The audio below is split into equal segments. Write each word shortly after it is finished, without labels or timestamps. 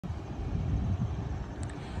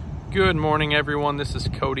Good morning, everyone. This is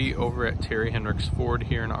Cody over at Terry Henricks Ford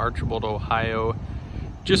here in Archbold, Ohio.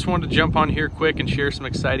 Just wanted to jump on here quick and share some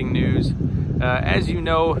exciting news. As you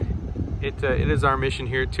know, it is our mission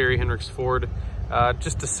here at Terry Henricks Ford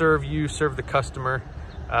just to serve you, serve the customer.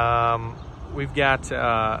 We've got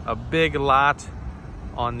a big lot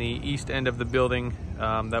on the east end of the building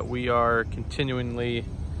that we are continually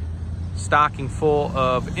stocking full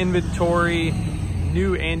of inventory,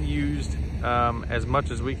 new and used, as much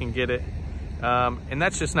as we can get it, and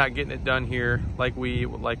that's just not getting it done here like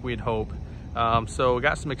we'd hope. So we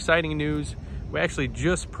got some exciting news. We actually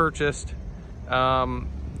just purchased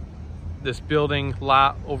this building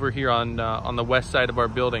lot over here on the west side of our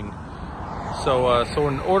building. So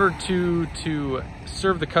in order to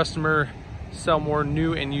serve the customer, sell more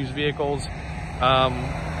new and used vehicles,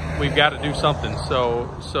 we've got to do something.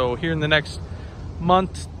 So here in the next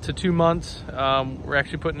month to 2 months, we're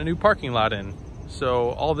actually putting a new parking lot in.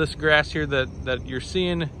 So all this grass here that you're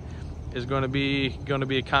seeing is going to be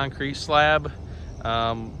a concrete slab.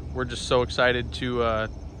 We're just so excited to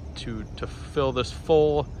fill this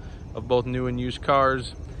full of both new and used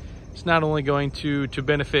cars. It's not only going to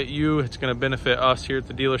benefit you, it's going to benefit us here at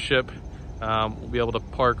the dealership. We'll be able to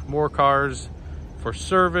park more cars for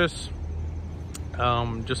service,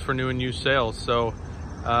 just for new and used sales. So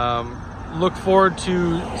look forward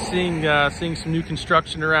to seeing some new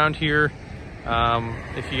construction around here.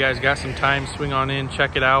 If you guys got some time, swing on in,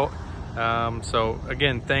 check it out. So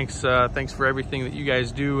again, thanks for everything that you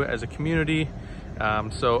guys do as a community.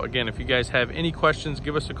 So again, if you guys have any questions,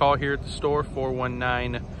 give us a call here at the store,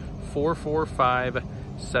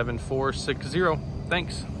 419-445-7460.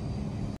 Thanks.